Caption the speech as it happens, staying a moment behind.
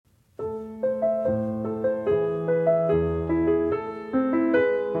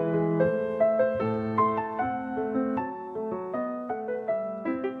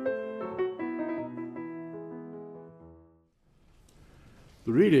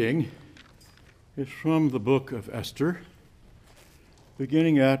reading is from the book of Esther,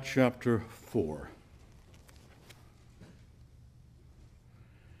 beginning at chapter 4.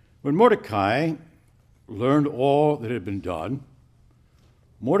 When Mordecai learned all that had been done,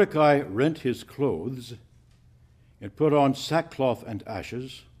 Mordecai rent his clothes and put on sackcloth and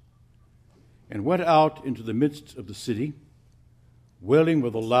ashes, and went out into the midst of the city, wailing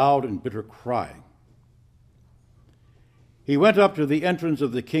with a loud and bitter cry. He went up to the entrance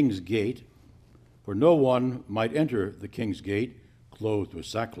of the king's gate, for no one might enter the king's gate clothed with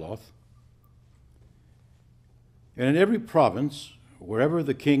sackcloth. And in every province, wherever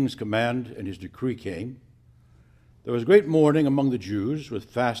the king's command and his decree came, there was great mourning among the Jews, with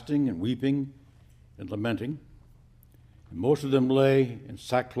fasting and weeping and lamenting, and most of them lay in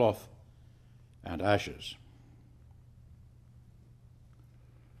sackcloth and ashes.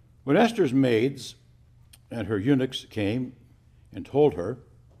 When Esther's maids and her eunuchs came and told her,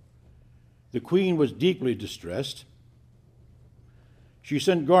 the queen was deeply distressed. She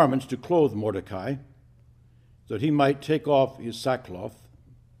sent garments to clothe Mordecai, so that he might take off his sackcloth,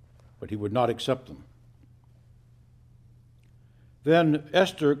 but he would not accept them. Then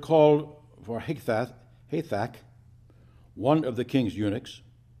Esther called for Hathach, one of the king's eunuchs,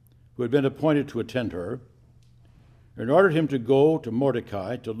 who had been appointed to attend her, and ordered him to go to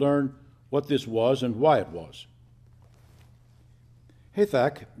Mordecai to learn what this was and why it was.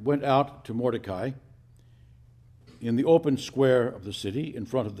 Hathach went out to Mordecai in the open square of the city in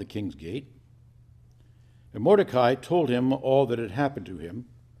front of the king's gate, and Mordecai told him all that had happened to him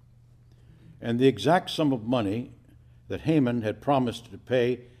and the exact sum of money that Haman had promised to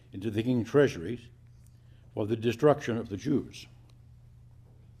pay into the king's treasuries for the destruction of the Jews.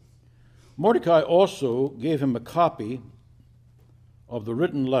 Mordecai also gave him a copy of the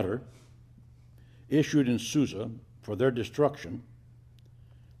written letter issued in Susa for their destruction,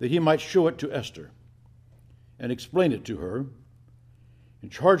 that he might show it to Esther and explain it to her,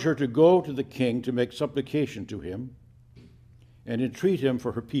 and charge her to go to the king to make supplication to him and entreat him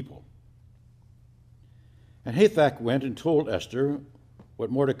for her people. And Hathach went and told Esther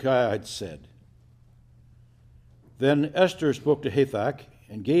what Mordecai had said. Then Esther spoke to Hathach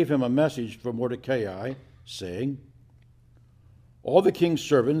and gave him a message from Mordecai, saying, all the king's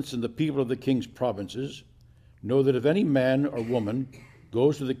servants and the people of the king's provinces know that if any man or woman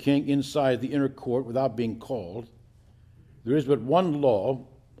goes to the king inside the inner court without being called, there is but one law,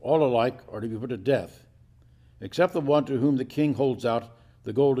 all alike are to be put to death, except the one to whom the king holds out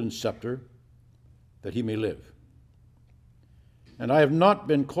the golden scepter, that he may live. And I have not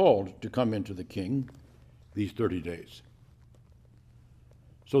been called to come into the king these 30 days.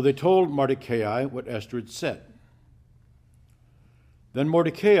 So they told Mordecai what Esther had said. Then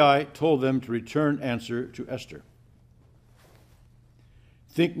Mordecai told them to return answer to Esther.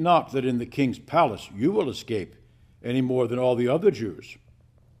 Think not that in the king's palace you will escape any more than all the other Jews.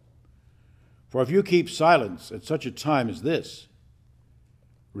 For if you keep silence at such a time as this,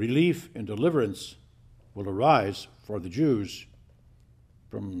 relief and deliverance will arise for the Jews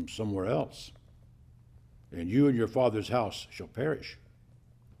from somewhere else, and you and your father's house shall perish.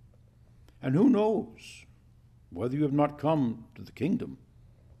 And who knows whether you have not come to the kingdom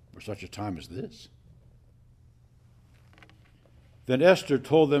for such a time as this? Then Esther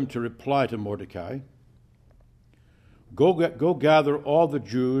told them to reply to Mordecai, Go gather all the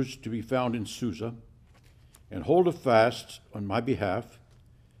Jews to be found in Susa, and hold a fast on my behalf,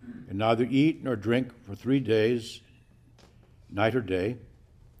 and neither eat nor drink for 3 days, night or day.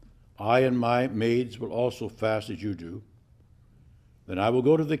 I and my maids will also fast as you do. Then I will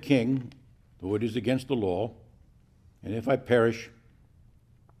go to the king, though it is against the law, and if I perish,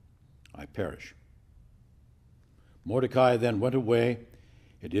 I perish. Mordecai then went away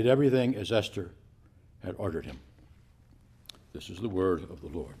and did everything as Esther had ordered him. This is the word of the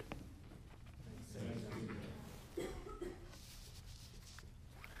Lord.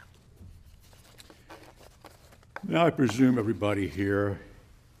 Now I presume everybody here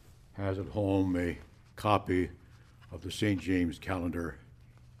has at home a copy of the St. James calendar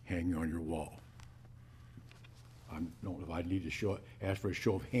hanging on your wall. I don't know if I need to ask for a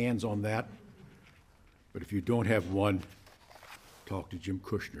show of hands on that, but if you don't have one, talk to Jim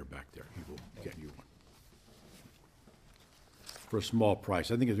Kushner back there. He will get you one. For a small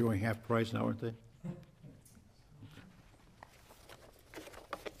price. I think they're going half price now, aren't they?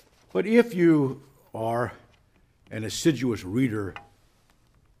 But if you are an assiduous reader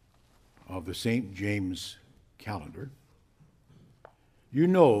of the St. James calendar, you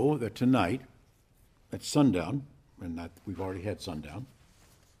know that tonight at sundown, and that we've already had sundown,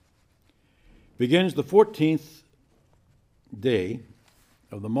 begins the 14th day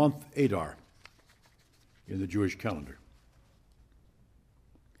of the month Adar in the Jewish calendar.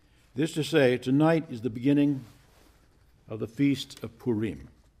 This to say, tonight is the beginning of the Feast of Purim,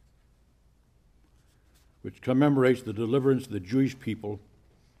 which commemorates the deliverance of the Jewish people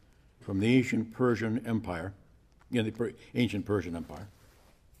from the ancient Persian Empire,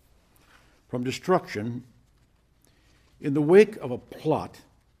 from destruction in the wake of a plot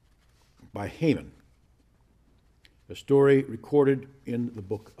by Haman, a story recorded in the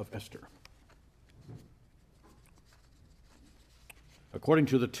book of Esther. According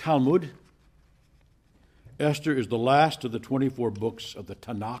to the Talmud, Esther is the last of the 24 books of the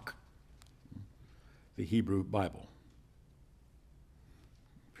Tanakh, the Hebrew Bible.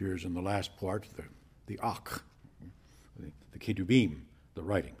 Appears in the last part, the Akh, the Ketubim, the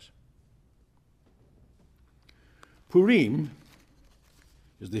writings. Purim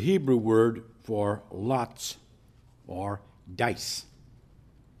is the Hebrew word for lots or dice.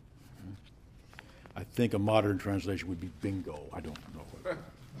 I think a modern translation would be bingo. I don't know.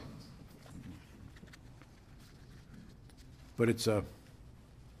 But it's they're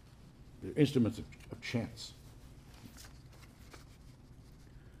instruments of chance.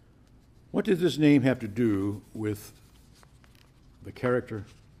 What does this name have to do with the character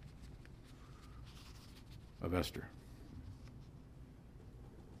of Esther?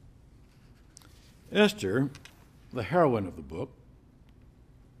 Esther, the heroine of the book,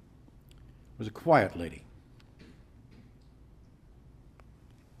 was a quiet lady.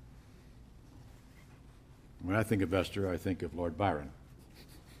 When I think of Esther, I think of Lord Byron.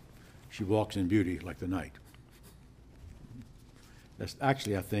 She walks in beauty like the night. That's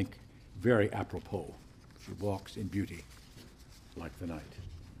actually, I think, very apropos. She walks in beauty like the night.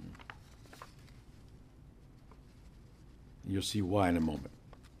 You'll see why in a moment.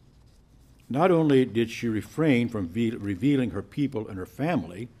 Not only did she refrain from revealing her people and her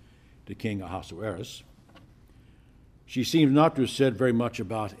family to King Ahasuerus, she seems not to have said very much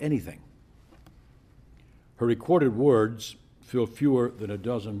about anything. Her recorded words fill fewer than a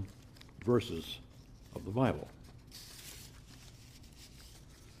dozen verses of the Bible.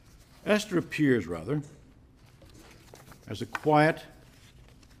 Esther appears, rather, as a quiet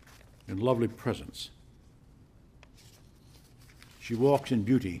and lovely presence. She walks in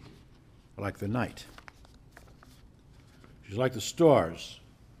beauty like the night. She's like the stars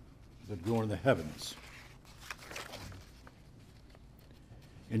that go in the heavens.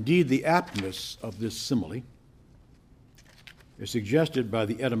 Indeed, the aptness of this simile is suggested by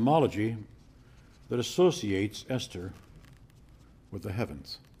the etymology that associates Esther with the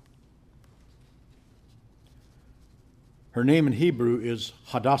heavens. Her name in Hebrew is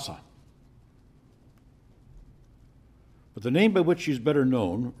Hadassah. But the name by which she's better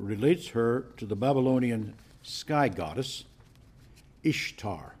known relates her to the Babylonian sky goddess,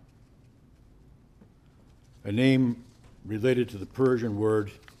 Ishtar, a name related to the Persian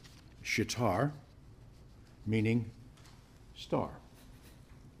word shitar, meaning star.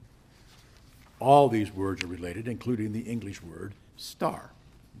 All these words are related, including the English word star.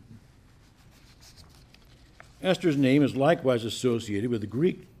 Esther's name is likewise associated with the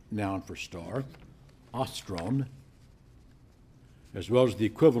Greek noun for star, astron, as well as the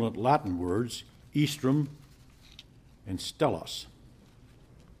equivalent Latin words Eastrum and Stellos.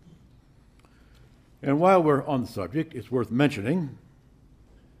 And while we're on the subject, it's worth mentioning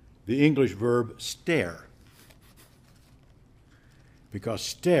the English verb stare, because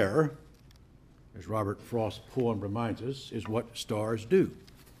stare, as Robert Frost's poem reminds us, is what stars do.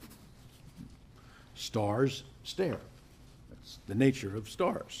 Stars stare. That's the nature of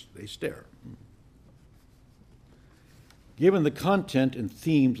stars. They stare. Given the content and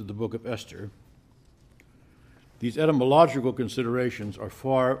themes of the book of Esther, these etymological considerations are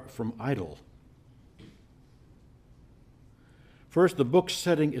far from idle. First, the book's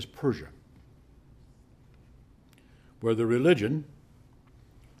setting is Persia, where the religion,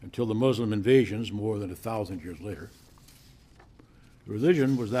 until the Muslim invasions more than 1,000 years later, the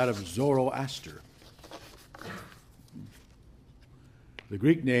religion was that of Zoroaster, the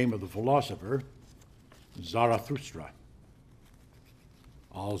Greek name of the philosopher Zarathustra,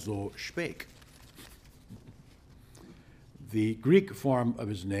 also spake. The Greek form of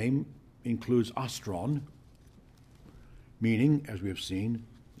his name includes astron, meaning, as we have seen,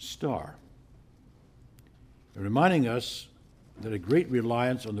 star, and reminding us that a great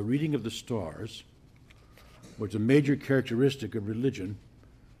reliance on the reading of the stars was a major characteristic of religion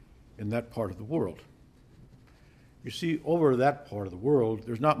in that part of the world. You see, over that part of the world,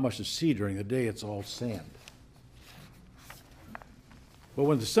 there's not much to see during the day. It's all sand. But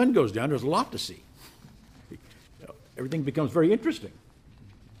when the sun goes down, there's a lot to see. Everything becomes very interesting.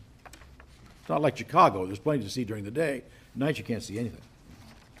 not like Chicago. There's plenty to see during the day. At night you can't see anything.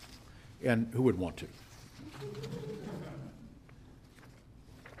 And who would want to?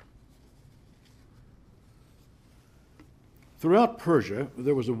 Throughout Persia,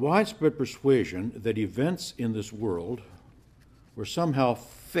 there was a widespread persuasion that events in this world were somehow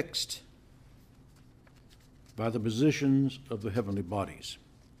fixed by the positions of the heavenly bodies.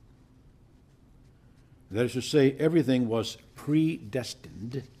 That is to say, everything was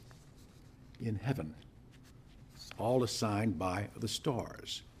predestined in heaven. It's all assigned by the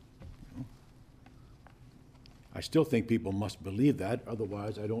stars. I still think people must believe that,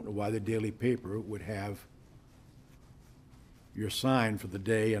 otherwise I don't know why the daily paper would have your sign for the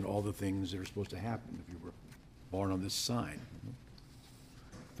day and all the things that are supposed to happen if you were born on this sign.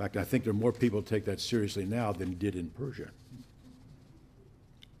 In fact, I think there are more people take that seriously now than did in Persia.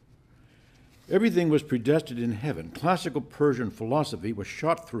 Everything was predestined in heaven. Classical Persian philosophy was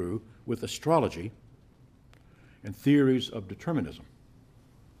shot through with astrology and theories of determinism.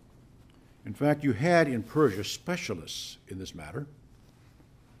 In fact, you had in Persia specialists in this matter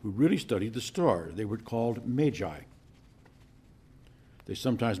who really studied the stars. They were called magi. They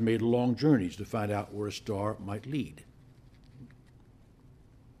sometimes made long journeys to find out where a star might lead.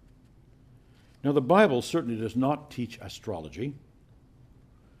 Now, the Bible certainly does not teach astrology,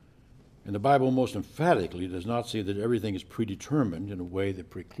 and the Bible most emphatically does not say that everything is predetermined in a way that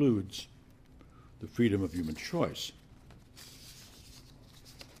precludes the freedom of human choice.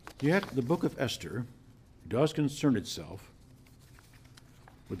 Yet, the book of Esther does concern itself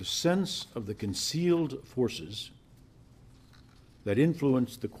with a sense of the concealed forces that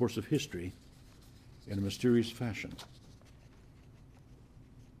influence the course of history in a mysterious fashion.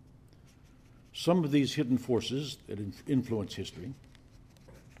 Some of these hidden forces that influence history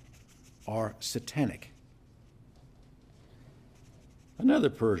are satanic. Another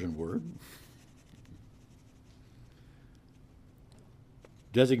Persian word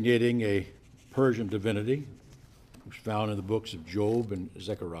designating a Persian divinity, which is found in the books of Job and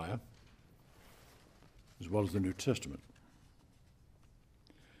Zechariah, as well as the New Testament.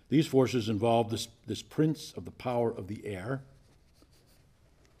 These forces involve this prince of the power of the air,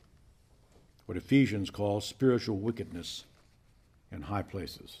 what Ephesians call spiritual wickedness in high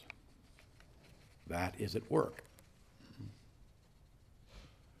places. That is at work.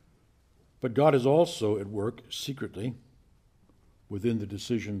 But God is also at work secretly within the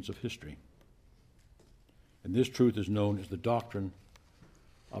decisions of history. And this truth is known as the doctrine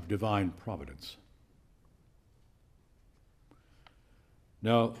of divine providence.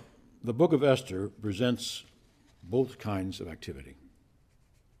 Now, the book of Esther presents both kinds of activity,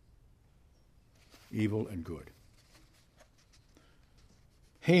 evil and good.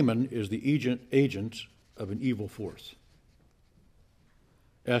 Haman is the agent of an evil force.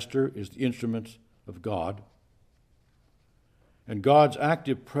 Esther is the instrument of God, and God's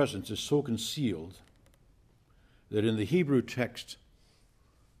active presence is so concealed that in the Hebrew text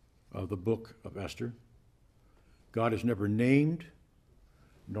of the book of Esther, God is never named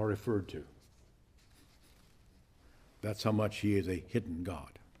nor referred to. That's how much he is a hidden God.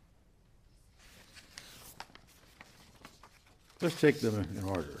 Let's take them in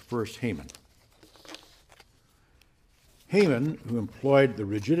order. First, Haman. Haman, who employed the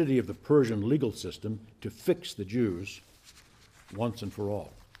rigidity of the Persian legal system to fix the Jews once and for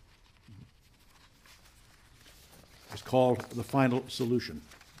all, is called the final solution.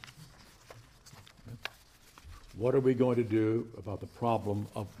 What are we going to do about the problem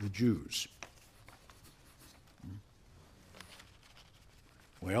of the Jews?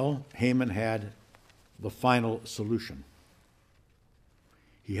 Well, Haman had the final solution.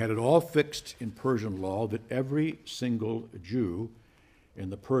 He had it all fixed in Persian law that every single Jew in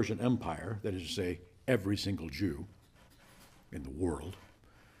the Persian Empire, that is to say, every single Jew in the world,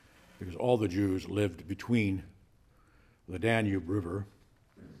 because all the Jews lived between the Danube River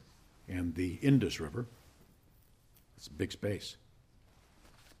and the Indus River. It's a big space.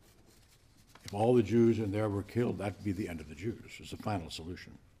 If all the Jews in there were killed, that would be the end of the Jews. It's the final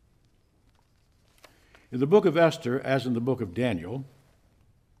solution. In the book of Esther, as in the book of Daniel,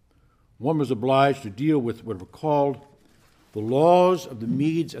 one was obliged to deal with what were called the laws of the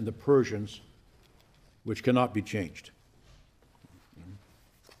Medes and the Persians, which cannot be changed.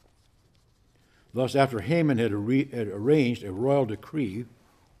 Thus, after Haman had arranged a royal decree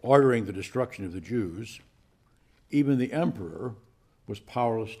ordering the destruction of the Jews, even the emperor was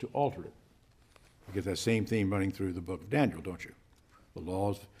powerless to alter it. You get that same theme running through the book of Daniel, don't you? The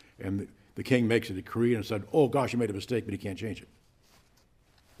laws, and the king makes a decree and said, oh gosh, you made a mistake, but he can't change it.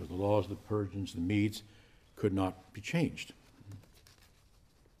 Because the laws of the Persians, the Medes, could not be changed.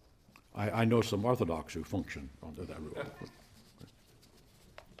 I know some Orthodox who function under that rule.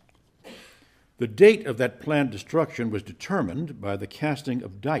 The date of that planned destruction was determined by the casting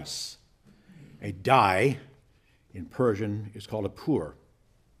of dice. A die in Persian is called a pur.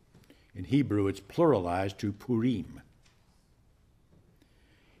 In Hebrew, it's pluralized to purim.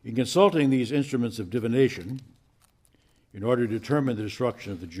 In consulting these instruments of divination, in order to determine the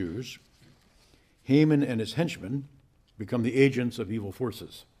destruction of the Jews, Haman and his henchmen become the agents of evil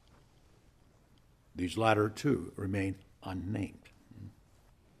forces. These latter, too, remain unnamed.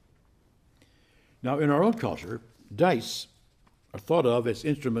 Now, in our own culture, dice are thought of as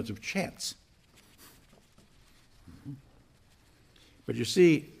instruments of chance. But you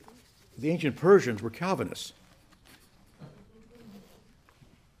see, the ancient Persians were Calvinists.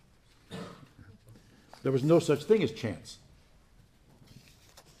 There was no such thing as chance.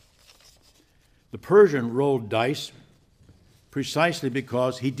 The Persian rolled dice precisely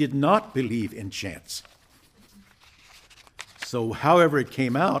because he did not believe in chance. So however it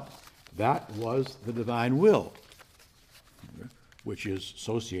came out, that was the divine will, which is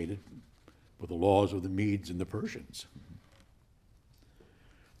associated with the laws of the Medes and the Persians.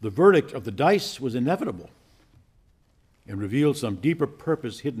 The verdict of the dice was inevitable and revealed some deeper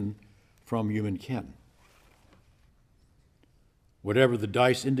purpose hidden from human ken. Whatever the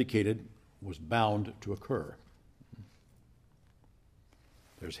dice indicated was bound to occur.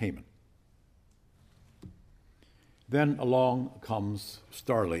 There's Haman. Then along comes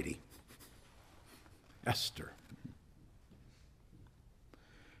Star Lady, Esther.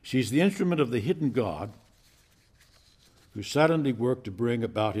 She's the instrument of the hidden God who silently worked to bring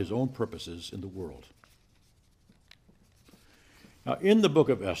about his own purposes in the world. Now, in the book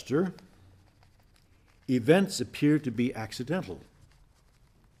of Esther, events appear to be accidental,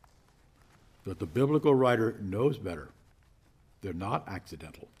 but the biblical writer knows better. They're not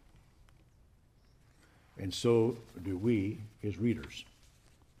accidental. And so do we, his readers.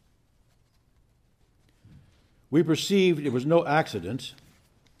 We perceived it was no accident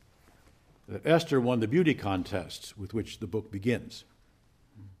that Esther won the beauty contest with which the book begins.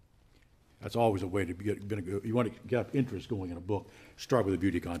 That's always a way to get, you want to get interest going in a book, start with a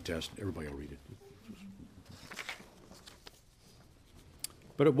beauty contest, everybody will read it.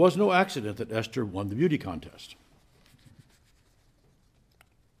 But it was no accident that Esther won the beauty contest.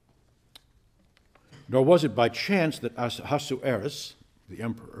 Nor was it by chance that Ahasuerus, the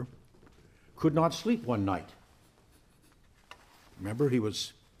emperor, could not sleep one night. Remember, he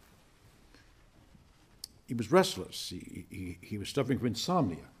was restless. He was suffering from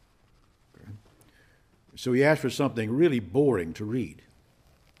insomnia. Okay? So he asked for something really boring to read.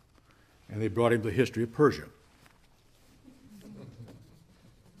 And they brought him the history of Persia.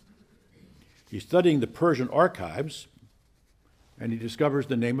 He's studying the Persian archives, and he discovers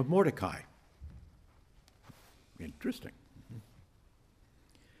the name of Mordecai. Interesting.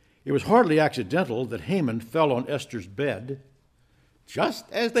 It was hardly accidental that Haman fell on Esther's bed just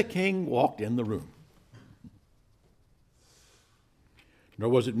as the king walked in the room. Nor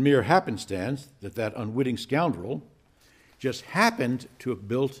was it mere happenstance that that unwitting scoundrel just happened to have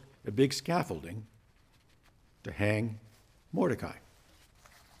built a big scaffolding to hang Mordecai.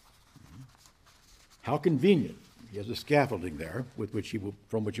 How convenient. He has a scaffolding there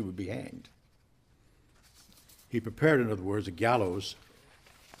from which he would be hanged. He prepared, in other words, a gallows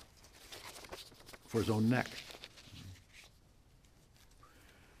for his own neck.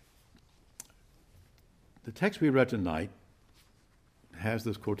 The text we read tonight has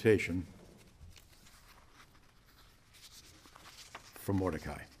this quotation from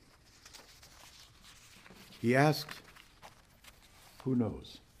Mordecai. He asked, "Who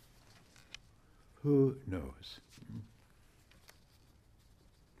knows? Who knows?"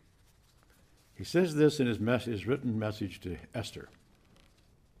 He says this in his written message to Esther.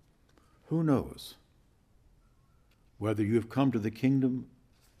 Who knows whether you have come to the kingdom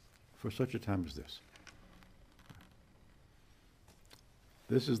for such a time as this?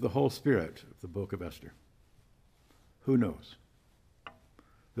 This is the whole spirit of the book of Esther. Who knows?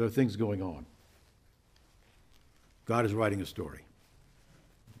 There are things going on. God is writing a story.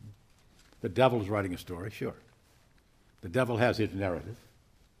 The devil is writing a story, sure. The devil has his narrative.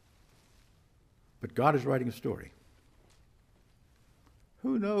 But God is writing a story.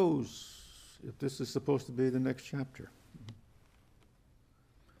 Who knows if this is supposed to be the next chapter?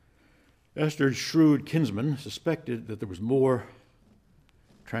 Esther's shrewd kinsman suspected that there was more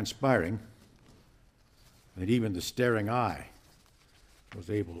transpiring than even the staring eye was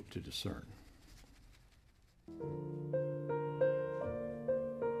able to discern.